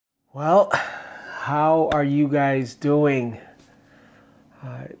Well, how are you guys doing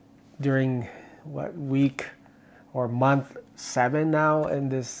uh, during what week or month 7 now in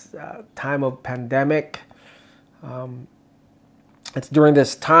this time of pandemic? It's during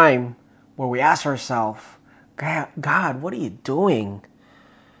this time where we ask ourselves, God, what are you doing?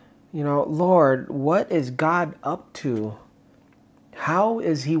 Lord, what is God up to? How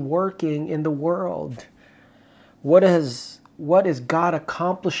is He working in the world? What is God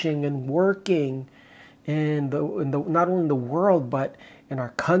accomplishing and working in the not only in the world but in our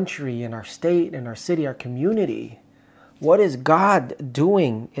country, in our state, in our city, our community? What is God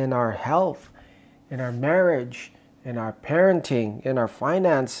doing in our health, in our marriage, in our parenting, in our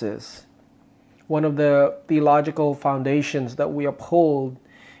finances? One of the theological foundations that we uphold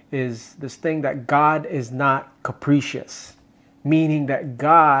is this thing that God is not capricious, meaning that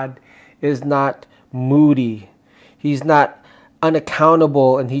God is not moody. He's not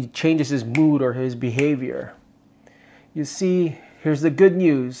unaccountable and he changes his mood or his behavior. You see, here's the good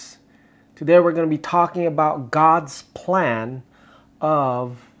news. Today we're going to be talking about God's plan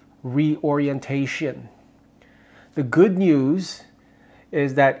of reorientation. The good news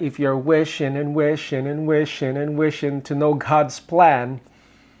is that if you're wishing and wishing and wishing and wishing to know God's plan,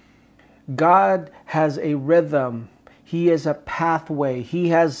 God has a rhythm. He has a pathway. He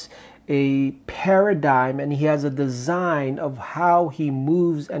has a paradigm and he has a design of how he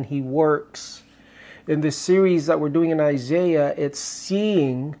moves and he works. In this series that we're doing in Isaiah, it's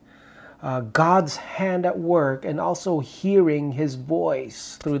seeing God's hand at work and also hearing his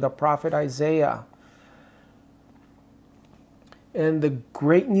voice through the prophet Isaiah. And the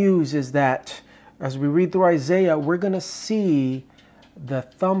great news is that as we read through Isaiah, we're going to see the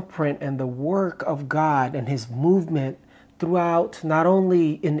thumbprint and the work of God and his movement throughout, not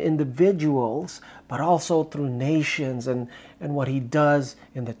only in individuals, but also through nations, and what he does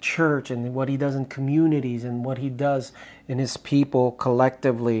in the church and what he does in communities and what he does in his people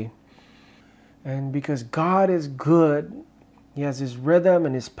collectively. And because God is good, he has his rhythm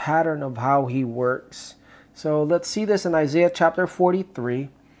and his pattern of how he works. So let's see this in Isaiah chapter 43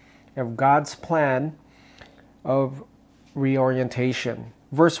 of God's plan of reorientation.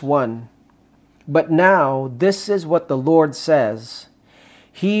 Verse 1. But now this is what the Lord says.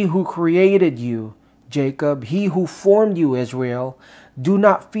 He who created you, Jacob, he who formed you, Israel, do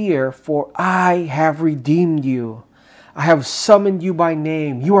not fear, for I have redeemed you. I have summoned you by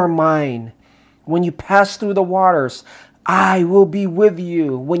name. You are mine. When you pass through the waters, I will be with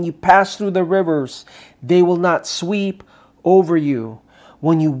you. When you pass through the rivers, they will not sweep over you.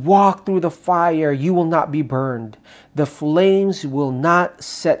 When you walk through the fire, you will not be burned. The flames will not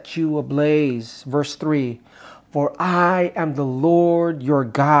set you ablaze. Verse 3. For I am the Lord your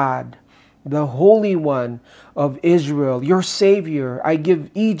God, the Holy One of Israel, your Savior. I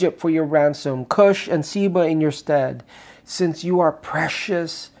give Egypt for your ransom, Cush and Seba in your stead, since you are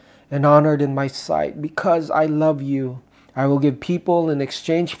precious and honored in my sight. Because I love you, I will give people in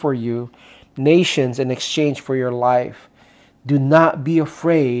exchange for you, nations in exchange for your life. Do not be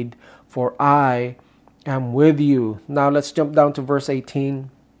afraid, for I am with you. Now let's jump down to verse 18.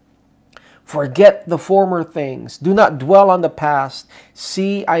 Forget the former things. Do not dwell on the past.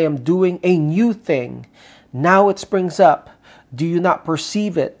 See, I am doing a new thing. Now it springs up. Do you not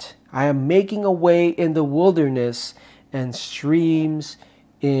perceive it? I am making a way in the wilderness and streams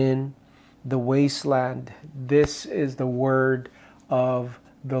in the wasteland. This is the word of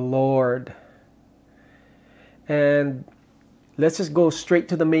the Lord. And let's just go straight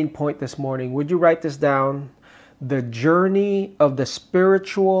to the main point this morning. Would you write this down? The journey of the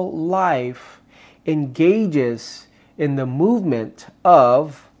spiritual life engages in the movement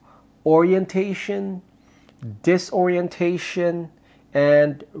of orientation, disorientation,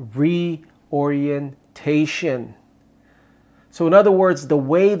 and reorientation. So in other words, the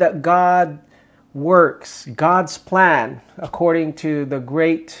way that God works, God's plan, according to the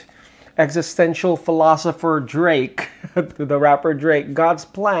great existential philosopher Drake, the rapper Drake, God's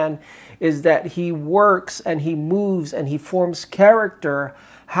plan is that he works and he moves and he forms character.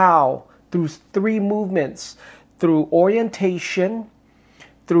 How? Through three movements: through orientation,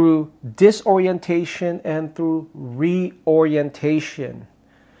 through disorientation, and through reorientation.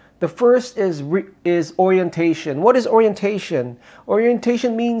 The first is orientation. What is orientation?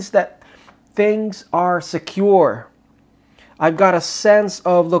 Orientation means that things are secure. I've got a sense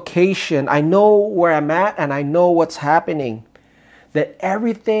of location. I know where I'm at and I know what's happening. That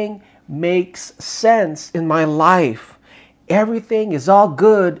everything makes sense in my life. Everything is all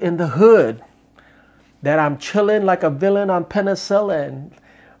good in the hood. That I'm chilling like a villain on penicillin.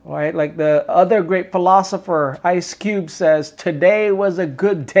 right? Like the other great philosopher, Ice Cube, says, today was a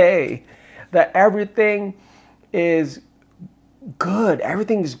good day. That everything is good,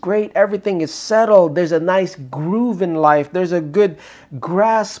 everything is great, everything is settled. There's a nice groove in life. There's a good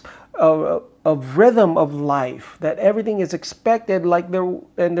grasp of rhythm of life. That everything is expected, like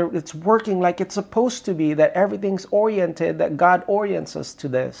it's working like it's supposed to be. That everything's oriented. That God orients us to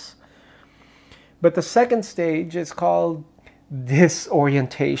this. But the second stage is called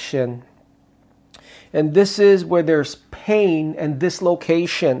disorientation. And this is where there's pain and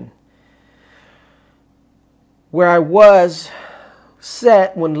dislocation. Where I was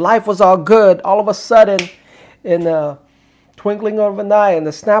set when life was all good, all of a sudden, in a twinkling of an eye, in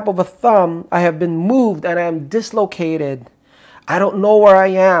the snap of a thumb, I have been moved and I am dislocated. I don't know where I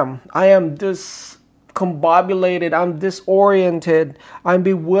am. I am discombobulated. I'm disoriented. I'm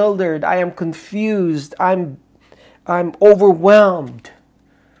bewildered. I am confused. I'm overwhelmed.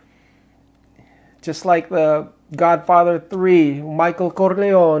 Just like the Godfather 3, Michael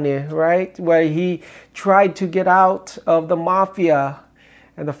Corleone, right? Where he tried to get out of the mafia.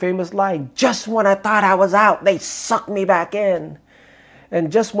 And the famous line, just when I thought I was out, they sucked me back in. And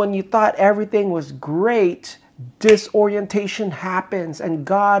just when you thought everything was great, disorientation happens and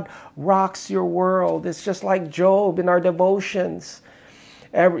God rocks your world. It's just like Job in our devotions.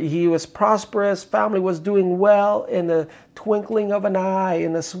 He was prosperous, family was doing well in the twinkling of an eye,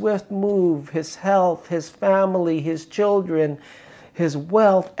 in a swift move. His health, his family, his children, his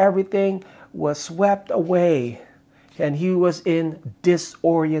wealth, everything was swept away. And he was in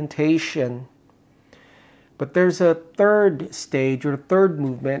disorientation. But there's a third stage or third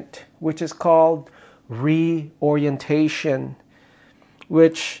movement, which is called reorientation,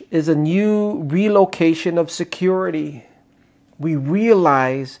 which is a new relocation of security. We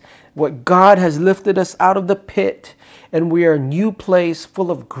realize what God has lifted us out of the pit, and we are a new place full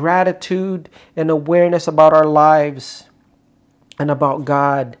of gratitude and awareness about our lives and about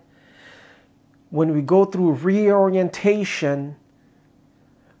God. When we go through reorientation,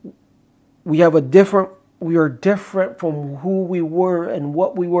 we are different from who we were and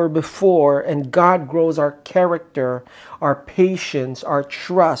what we were before, and God grows our character, our patience, our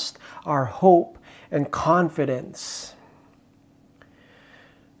trust, our hope, and confidence.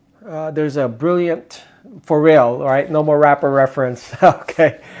 There's a brilliant, for real, right? No more rapper reference.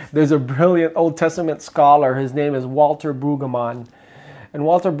 Okay. There's a brilliant Old Testament scholar. His name is Walter Brueggemann. And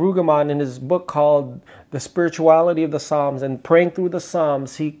Walter Brueggemann, in his book called The Spirituality of the Psalms and Praying Through the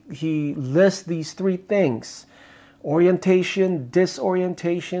Psalms, he lists these three things: orientation,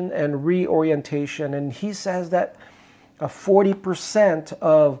 disorientation, and reorientation. And he says that 40%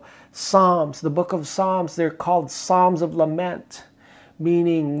 of Psalms, the book of Psalms, they're called Psalms of Lament.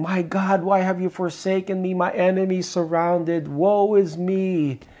 Meaning, my God, why have you forsaken me? My enemies surrounded. Woe is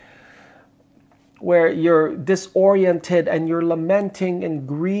me. Where you're disoriented and you're lamenting and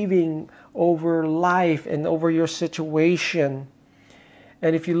grieving over life and over your situation.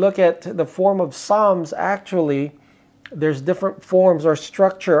 And if you look at the form of Psalms, actually, there's different forms or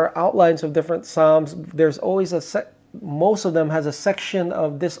structure, outlines of different Psalms. There's always most of them has a section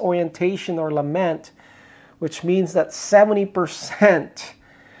of disorientation or lament, which means that 70%,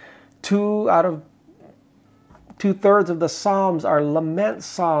 two-thirds of the Psalms are lament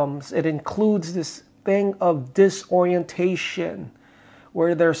Psalms. It includes this thing of disorientation,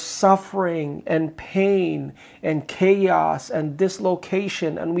 where there's suffering and pain and chaos and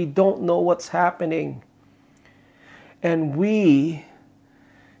dislocation, and we don't know what's happening. And we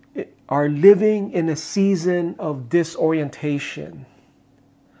are living in a season of disorientation.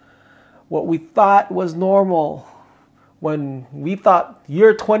 What we thought was normal, when we thought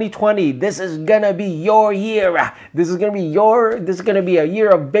year 2020, this is gonna be your year. This is gonna be a year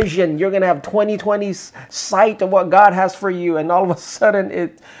of vision. You're gonna have 2020's sight of what God has for you. And all of a sudden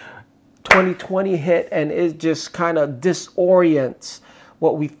 2020 hit, and it just kind of disorients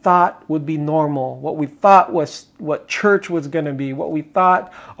what we thought would be normal, what we thought was what church was going to be, what we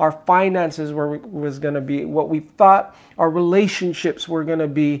thought our finances was going to be, what we thought our relationships were going to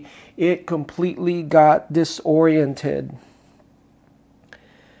be. It completely got disoriented.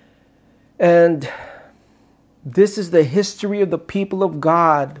 And this is the history of the people of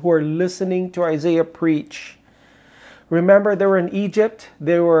God who are listening to Isaiah preach. Remember, they were in Egypt,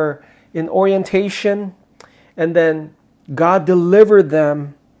 they were in orientation, and then God delivered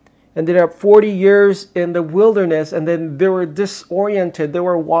them, and they had 40 years in the wilderness, and then they were disoriented. They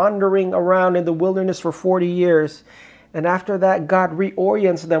were wandering around in the wilderness for 40 years. And after that, God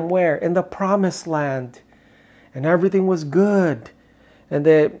reorients them where? In the promised land. And everything was good. And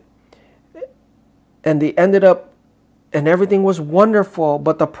they ended up and everything was wonderful.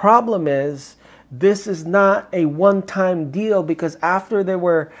 But the problem is, this is not a one-time deal, because after they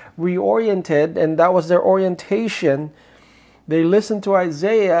were reoriented, and that was their orientation, they listen to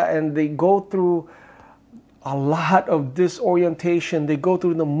Isaiah and they go through a lot of disorientation. They go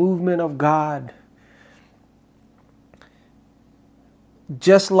through the movement of God.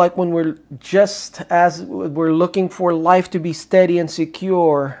 Just like just as we're looking for life to be steady and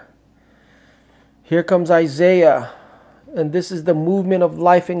secure, here comes Isaiah, and this is the movement of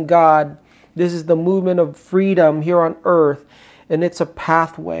life in God. This is the movement of freedom here on earth, and it's a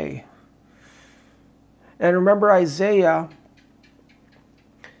pathway. And remember Isaiah,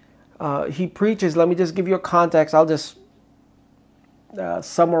 he preaches, let me just give you a context. I'll just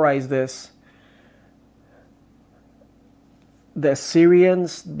summarize this. The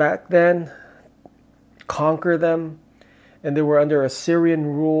Assyrians back then conquered them, and they were under Assyrian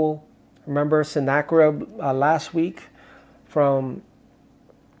rule. Remember Sennacherib last week from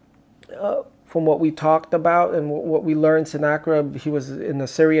what we talked about and what we learned. Sennacherib, he was in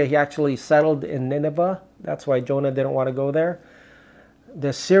Assyria. He actually settled in Nineveh. That's why Jonah didn't want to go there. The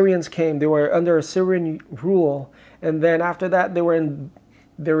Assyrians came. They were under Assyrian rule, and then after that they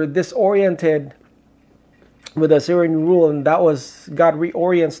were disoriented with Assyrian rule, and that was, God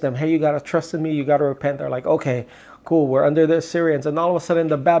reorients them. Hey, you got to trust in me. You got to repent. They're like, okay, cool. We're under the Assyrians. And all of a sudden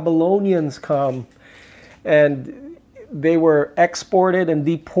the Babylonians come, and they were exported and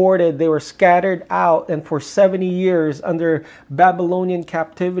deported. They were scattered out. And for 70 years under Babylonian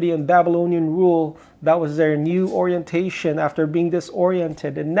captivity and Babylonian rule, that was their new orientation after being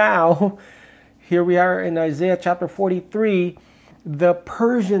disoriented. And now here we are in Isaiah chapter 43, the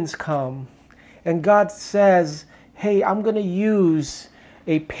Persians come. And God says, hey, I'm going to use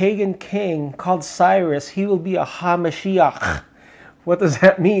a pagan king called Cyrus. He will be a HaMashiach. What does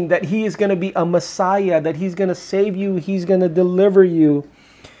that mean? That he is going to be a Messiah, that he's going to save you, he's going to deliver you.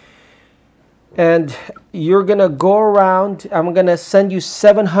 And you're going to go around, I'm going to send you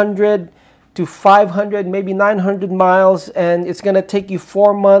 700 to 500, maybe 900 miles, and it's going to take you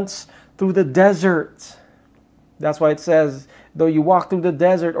 4 months through the desert. That's why it says, though you walk through the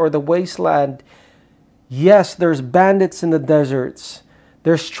desert or the wasteland, yes, there's bandits in the deserts.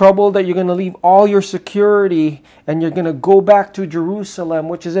 There's trouble that you're going to leave all your security and you're going to go back to Jerusalem,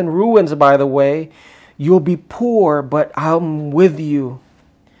 which is in ruins, by the way. You'll be poor, but I'm with you.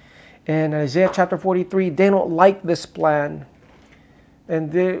 And Isaiah chapter 43, they don't like this plan.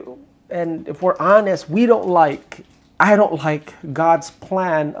 And if we're honest, I don't like God's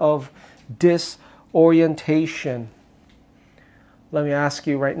plan of disorientation. Let me ask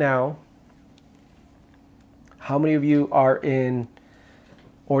you right now, how many of you are in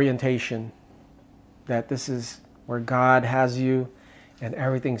orientation? That this is where God has you and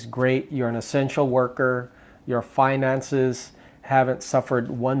everything's great. You're an essential worker. Your finances haven't suffered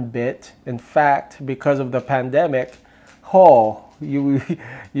one bit. In fact, because of the pandemic,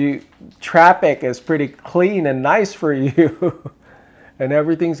 traffic is pretty clean and nice for you. And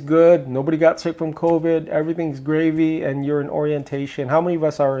everything's good. Nobody got sick from COVID. Everything's gravy, and you're in orientation. How many of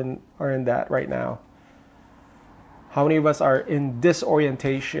us are in that right now? How many of us are in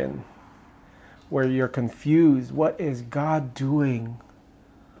disorientation, where you're confused? What is God doing?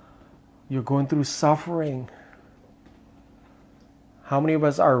 You're going through suffering. How many of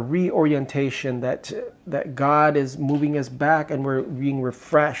us are reorientation, that God is moving us back and we're being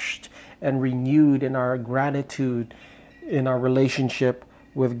refreshed and renewed in our gratitude, in our relationship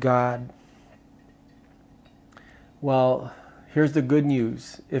with God? Well, here's the good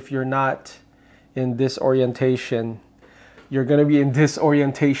news. If you're not in disorientation, you're going to be in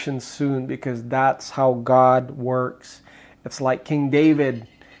disorientation soon, because that's how God works. It's like King David.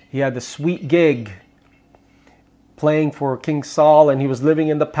 He had the sweet gig playing for King Saul, and he was living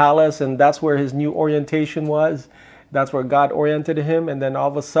in the palace, and that's where his new orientation was. That's where God oriented him. And then all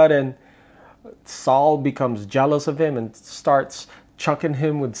of a sudden, Saul becomes jealous of him and starts chucking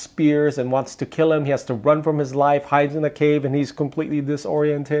him with spears and wants to kill him. He has to run from his life, hides in a cave, and he's completely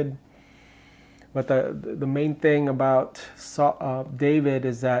disoriented. But the main thing about David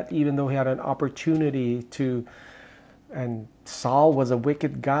is that even though he had an opportunity to, and Saul was a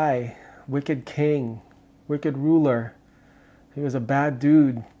wicked guy, wicked king, wicked ruler, he was a bad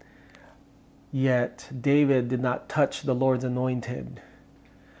dude, yet David did not touch the Lord's anointed.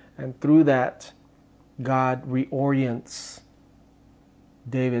 And through that, God reorients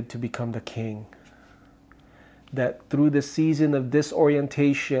David to become the king. That through the season of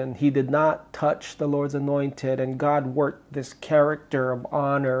disorientation, he did not touch the Lord's anointed, and God worked this character of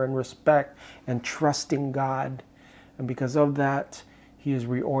honor and respect and trusting God. And because of that, he is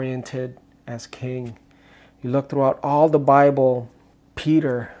reoriented as king. You look throughout all the Bible,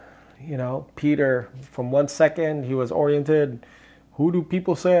 Peter, Peter, from 1 second, he was oriented. Who do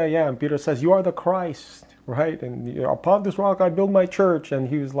people say I am? Peter says, you are the Christ, right? And upon this rock I build my church. And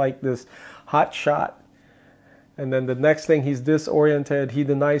he was like this hot shot. And then the next thing, he's disoriented. He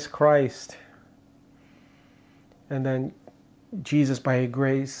denies Christ. And then Jesus, by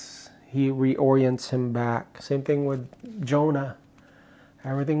grace, he reorients him back. Same thing with Jonah.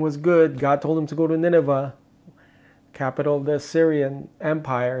 Everything was good. God told him to go to Nineveh, capital of the Assyrian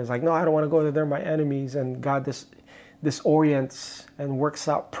Empire. It's like, no, I don't want to go there. They're my enemies. And God disorients and works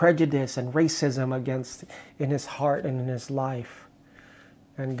out prejudice and racism in his heart and in his life.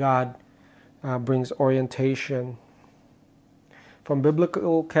 And God brings orientation. From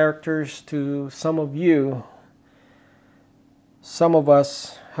biblical characters to some of you, some of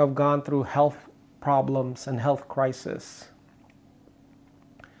us have gone through health problems and health crisis.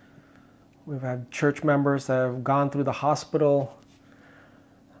 We've had church members that have gone through the hospital.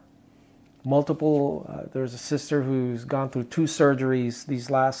 There's a sister who's gone through 2 surgeries these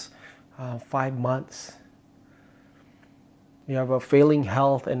last 5 months. You have a failing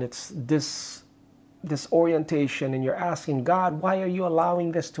health and it's disorientation, and you're asking God, why are you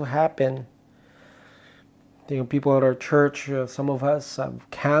allowing this to happen? People at our church, some of us have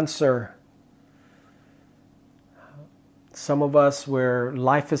cancer. Some of us where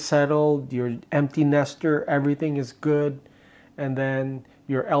life is settled, you're empty nester, everything is good, and then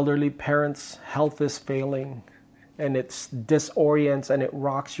your elderly parents' health is failing, and it disorients and it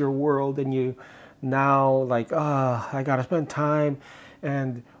rocks your world, and you now like, I gotta spend time,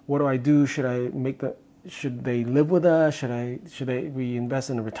 and what do I do? Should they live with us? Should we invest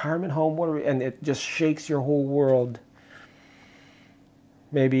in a retirement home? And it just shakes your whole world.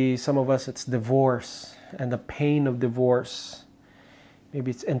 Maybe some of us, it's divorce and the pain of divorce. Maybe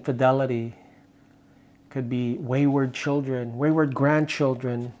it's infidelity. It could be wayward children, wayward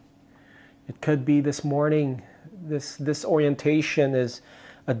grandchildren. It could be this morning, this orientation is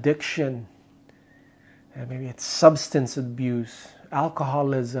addiction. And maybe it's substance abuse,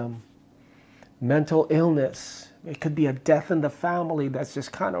 alcoholism, mental illness. It could be a death in the family that's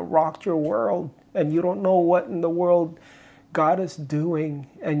just kind of rocked your world, and you don't know what in the world God is doing,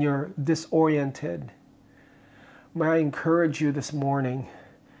 and you're disoriented. May I encourage you this morning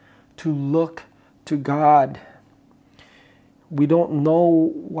to look to God. We don't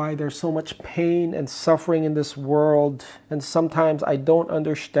know why there's so much pain and suffering in this world, and sometimes I don't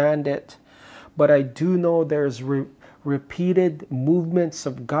understand it, but I do know there's repeated movements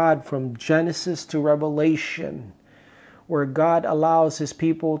of God from Genesis to Revelation, where God allows his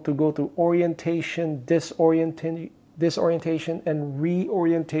people to go through orientation, disorientation, and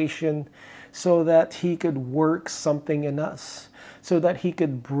reorientation, so that he could work something in us, so that he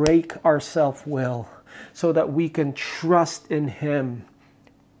could break our self-will, so that we can trust in him.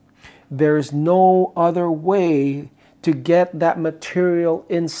 There's no other way to get that material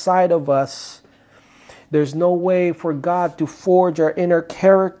inside of us. There's no way for God to forge our inner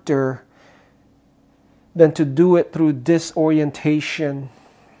character than to do it through disorientation.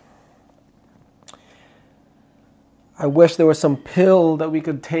 I wish there was some pill that we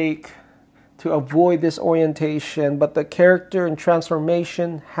could take to avoid disorientation, but the character and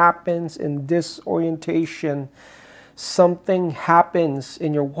transformation happens in disorientation. Something happens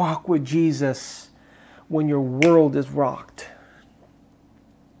in your walk with Jesus when your world is rocked.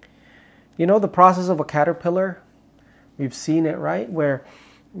 You know the process of a caterpillar? We've seen it, right? Where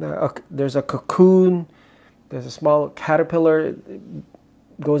there's a cocoon, there's a small caterpillar, it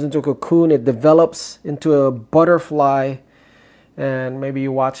goes into a cocoon, it develops into a butterfly, and maybe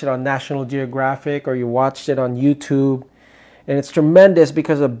you watch it on National Geographic or you watched it on YouTube, and it's tremendous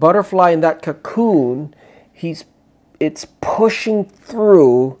because a butterfly in that cocoon, it's pushing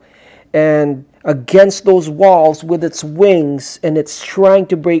through and against those walls with its wings, and it's trying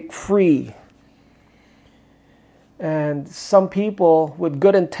to break free. And some people with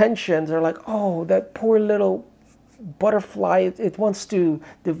good intentions are like, oh, that poor little butterfly, it wants to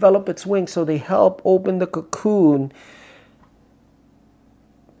develop its wings, so they help open the cocoon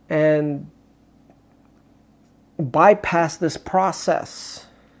and bypass this process.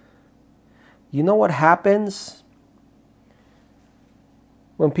 You know what happens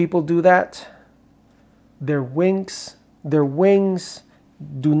when people do that? Their wings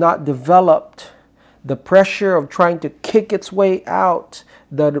do not develop. The pressure of trying to kick its way out,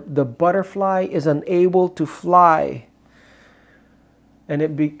 the butterfly is unable to fly, and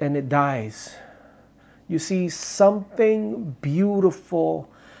it dies. You see, something beautiful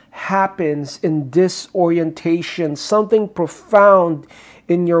happens in disorientation, something profound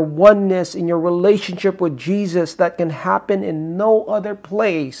in your oneness, in your relationship with Jesus that can happen in no other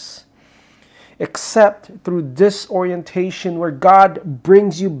place except through disorientation, where God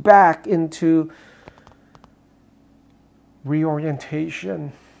brings you back into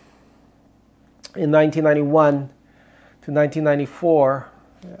reorientation. In 1991 to 1994,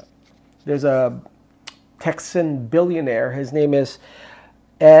 there's a Texan billionaire. His name is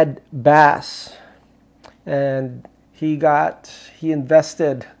Ed Bass, and he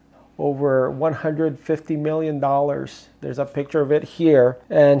invested over $150 million. There's a picture of it here.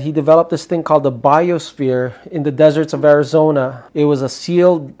 And he developed this thing called the biosphere in the deserts of Arizona. It was a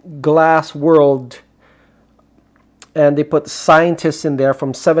sealed glass world, and they put scientists in there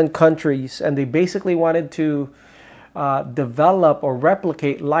from 7 countries, and they basically wanted to develop or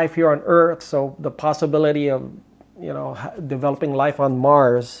replicate life here on Earth. So the possibility of, developing life on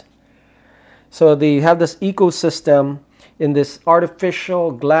Mars. So they have this ecosystem in this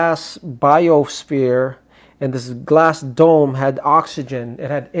artificial glass biosphere, and this glass dome had oxygen.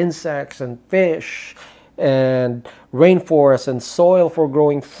 It had insects and fish and rainforest and soil for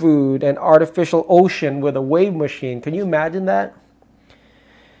growing food and artificial ocean with a wave machine. Can you imagine that?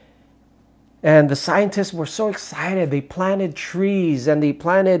 And the scientists were so excited. They planted trees, and they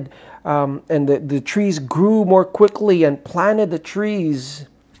planted, and the trees grew more quickly and planted the trees.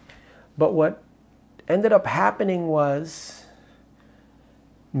 But what ended up happening was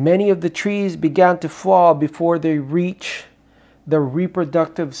many of the trees began to fall before they reach the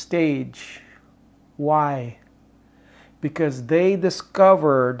reproductive stage. Why? Because they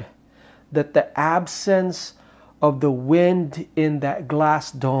discovered that the absence of the wind in that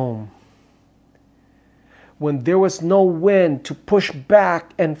glass dome, when there was no wind to push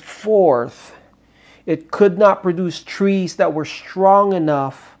back and forth, it could not produce trees that were strong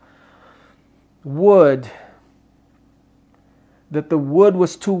enough wood, that the wood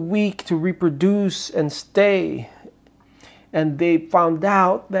was too weak to reproduce and stay. And they found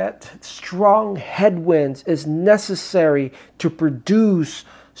out that strong headwinds is necessary to produce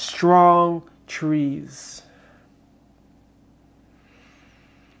strong trees.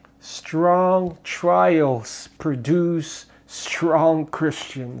 Strong trials produce strong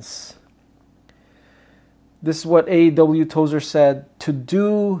Christians. This is what A.W. Tozer said: to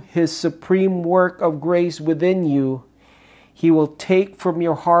do his supreme work of grace within you, he will take from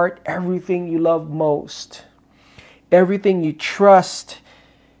your heart everything you love most. Everything you trust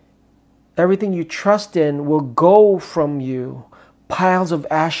in will go from you. Piles of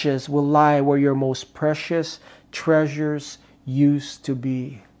ashes will lie where your most precious treasures used to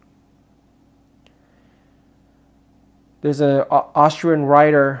be. There's an Austrian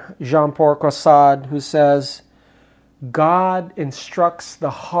writer, Jean-Paul Caussade, who says, God instructs the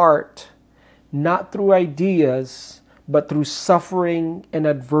heart not through ideas, but through suffering and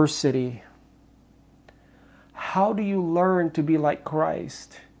adversity. How do you learn to be like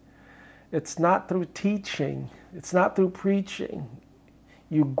Christ? It's not through teaching. It's not through preaching.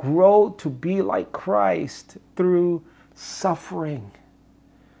 You grow to be like Christ through suffering.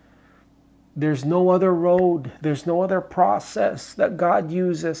 There's no other road. There's no other process that God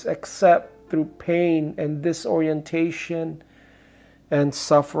uses except through pain and disorientation and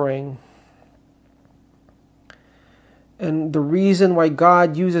suffering. And the reason why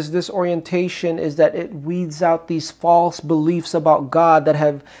God uses this orientation is that it weeds out these false beliefs about God that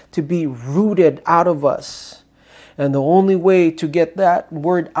have to be rooted out of us. And the only way to get that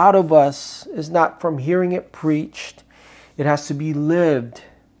word out of us is not from hearing it preached. It has to be lived.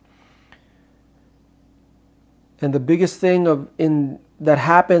 And the biggest thing that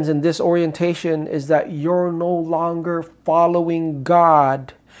happens in this orientation is that you're no longer following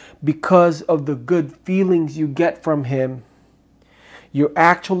God because of the good feelings you get from Him. You're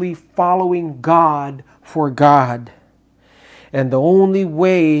actually following God for God. And the only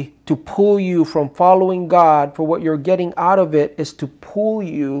way to pull you from following God for what you're getting out of it is to pull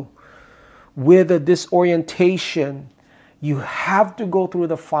you with a disorientation. You have to go through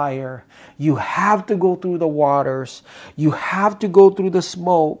the fire. You have to go through the waters. You have to go through the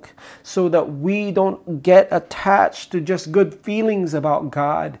smoke so that we don't get attached to just good feelings about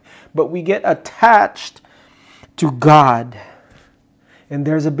God, but we get attached to God. And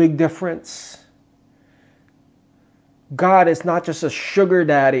there's a big difference. God is not just a sugar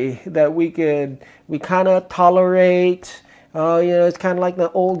daddy that we kind of tolerate. It's kind of like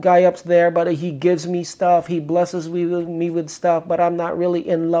the old guy up there, but he gives me stuff. He blesses me with stuff, but I'm not really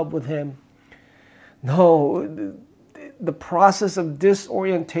in love with him. No, the process of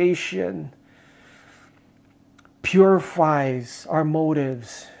disorientation purifies our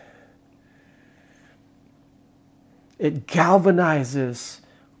motives. It galvanizes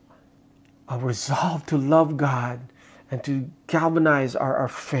a resolve to love God and to galvanize our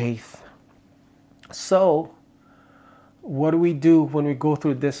faith. So, what do we do when we go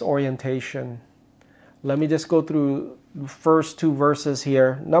through this orientation? Let me just go through the first two verses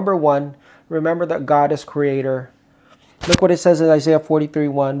here. Number one, remember that God is creator. Look what it says in Isaiah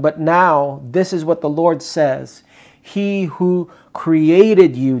 43:1. But now, this is what the Lord says. He who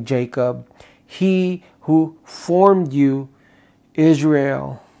created you, Jacob, he who formed you,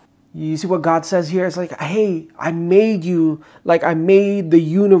 Israel. You see what God says here? It's like, hey, I made you, like I made the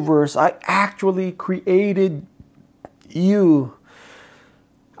universe. I actually created you.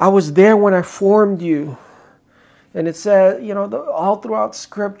 I was there when I formed you. And it says, all throughout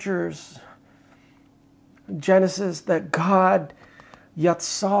scriptures, Genesis, that God,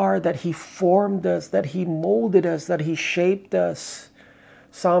 Yatsar, that he formed us, that he molded us, that he shaped us.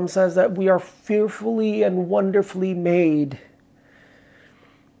 Psalm says that we are fearfully and wonderfully made.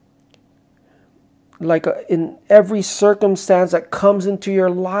 Like in every circumstance that comes into your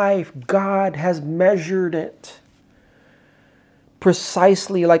life, God has measured it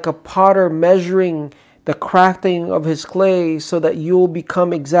precisely, like a potter measuring the crafting of his clay so that you'll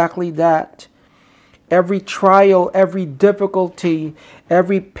become exactly that. Every trial, every difficulty,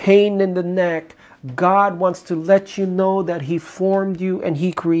 every pain in the neck, God wants to let you know that he formed you and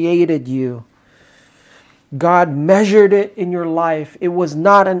he created you. God measured it in your life. It was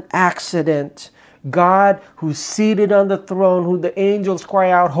not an accident. God, who's seated on the throne, who the angels cry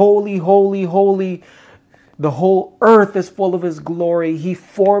out, holy, holy, holy. The whole earth is full of his glory. He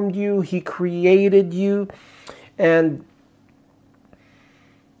formed you. He created you. And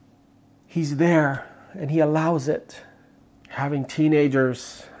he's there and he allows it. Having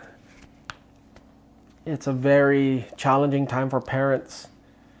teenagers, it's a very challenging time for parents.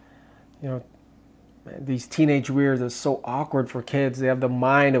 These teenage years are so awkward for kids. They have the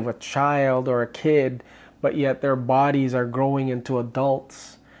mind of a child or a kid, but yet their bodies are growing into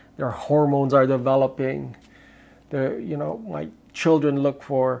adults. Their hormones are developing. My children look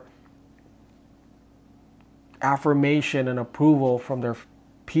for affirmation and approval from their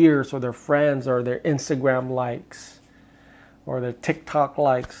peers or their friends or their Instagram likes or their TikTok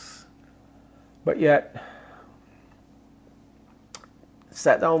likes. But yet,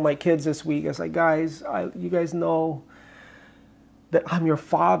 sat down with my kids this week. I was like, guys, you guys know that I'm your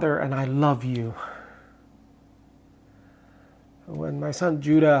father and I love you. When my son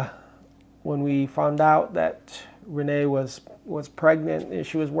Judah, when we found out that Renee was pregnant and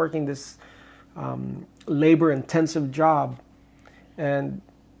she was working this labor-intensive job, and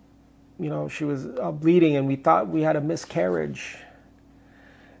she was bleeding, and we thought we had a miscarriage,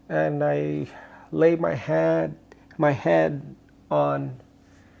 and I laid my head on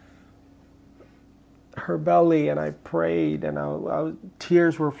her belly and I prayed, and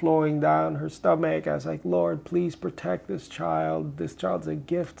tears were flowing down her stomach. I was like, Lord, please protect this child. This child's a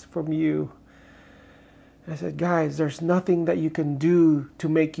gift from you. I said, guys, there's nothing that you can do to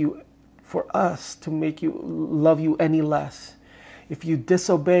make you love you any less. If you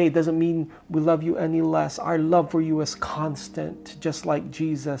disobey, it doesn't mean we love you any less. Our love for you is constant, just like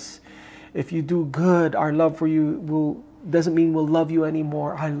Jesus. If you do good, our love for you doesn't mean we'll love you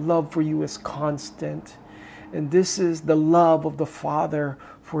anymore. Our love for you is constant. And this is the love of the Father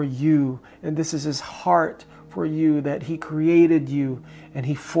for you. And this is his heart for you, that he created you and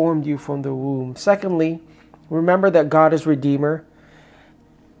he formed you from the womb. Secondly, remember that God is Redeemer.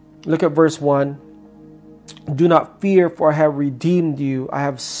 Look at verse 1. Do not fear, for I have redeemed you. I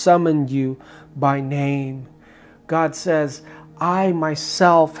have summoned you by name. God says, I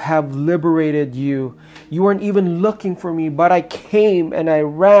myself have liberated you. You weren't even looking for me, but I came and I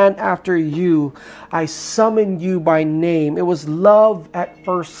ran after you. I summoned you by name. It was love at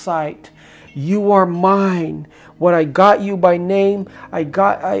first sight. You are mine. When I got you by name, I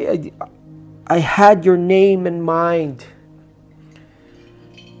had your name in mind.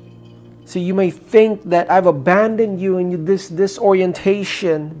 So you may think that I've abandoned you in this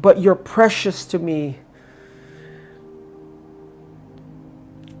orientation, but you're precious to me.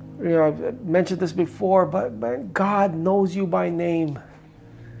 I've mentioned this before, but God knows you by name.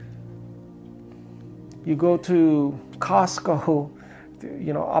 You go to Costco,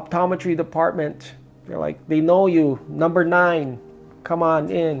 optometry department. They're like, they know you, number 9, come on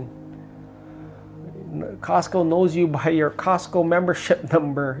in. Costco knows you by your Costco membership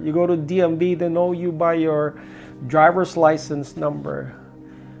number. You go to DMV, they know you by your driver's license number.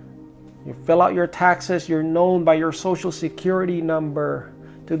 You fill out your taxes, you're known by your social security number.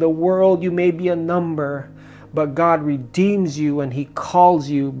 To the world, you may be a number, but God redeems you and he calls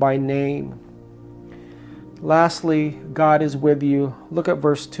you by name. Lastly, God is with you. Look at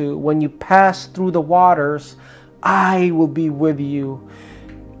verse 2. When you pass through the waters, I will be with you.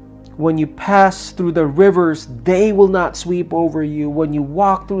 When you pass through the rivers, they will not sweep over you. When you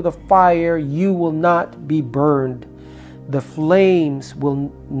walk through the fire, you will not be burned. The flames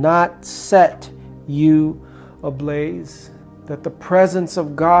will not set you ablaze. That the presence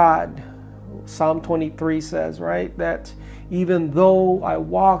of God, Psalm 23 says, right? That even though I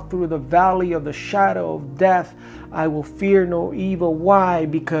walk through the valley of the shadow of death, I will fear no evil. Why?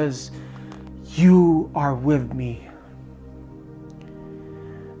 Because you are with me.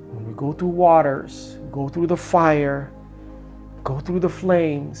 When we go through waters, go through the fire, go through the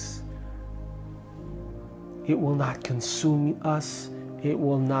flames, it will not consume us. It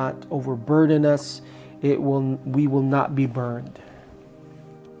will not overburden us. We will not be burned.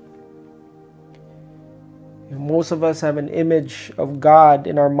 And most of us have an image of God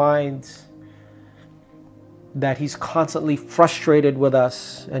in our minds that He's constantly frustrated with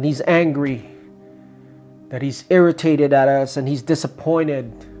us and He's angry, that He's irritated at us and He's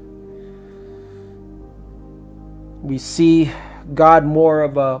disappointed. We see God more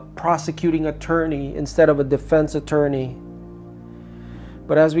of a prosecuting attorney instead of a defense attorney.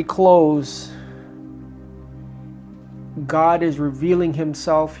 But as we close, God is revealing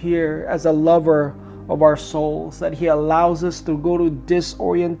Himself here as a lover of our souls, that He allows us to go to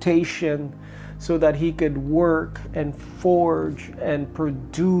disorientation so that He could work and forge and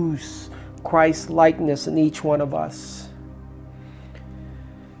produce Christ likeness in each one of us.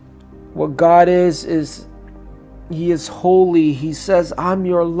 What God is He is holy. He says, I'm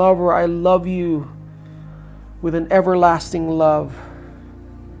your lover. I love you with an everlasting love.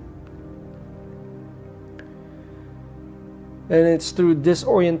 And it's through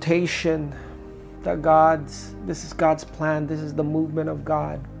disorientation that this is God's plan. This is the movement of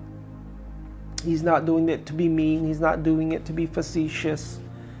God. He's not doing it to be mean. He's not doing it to be facetious.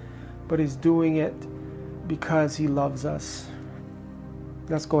 But He's doing it because He loves us.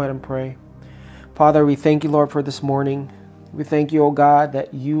 Let's go ahead and pray. Father, we thank you, Lord, for this morning. We thank you, oh God,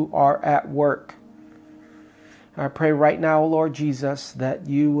 that you are at work. I pray right now, Lord Jesus, that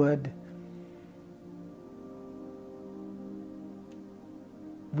you would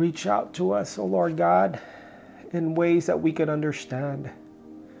reach out to us, oh Lord God, in ways that we could understand.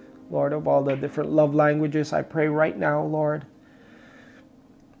 Lord, of all the different love languages, I pray right now, Lord,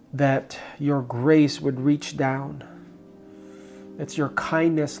 that your grace would reach down. It's your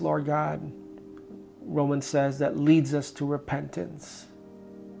kindness, Lord God, Romans says, that leads us to repentance.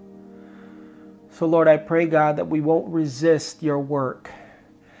 So Lord, I pray, God, that we won't resist your work,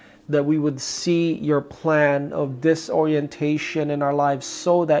 that we would see your plan of disorientation in our lives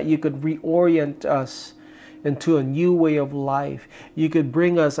so that you could reorient us into a new way of life. You could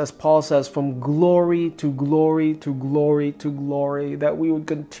bring us, as Paul says, from glory to glory to glory to glory, that we would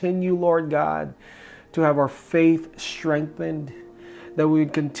continue, Lord God, to have our faith strengthened, that we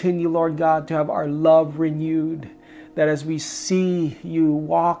would continue, Lord God, to have our love renewed, that as we see you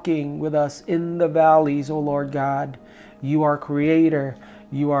walking with us in the valleys, O Lord God, you are creator,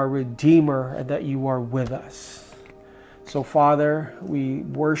 you are redeemer, and that you are with us. So Father, we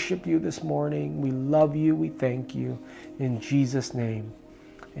worship you this morning. We love you. We thank you. In Jesus' name,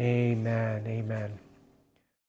 amen. Amen.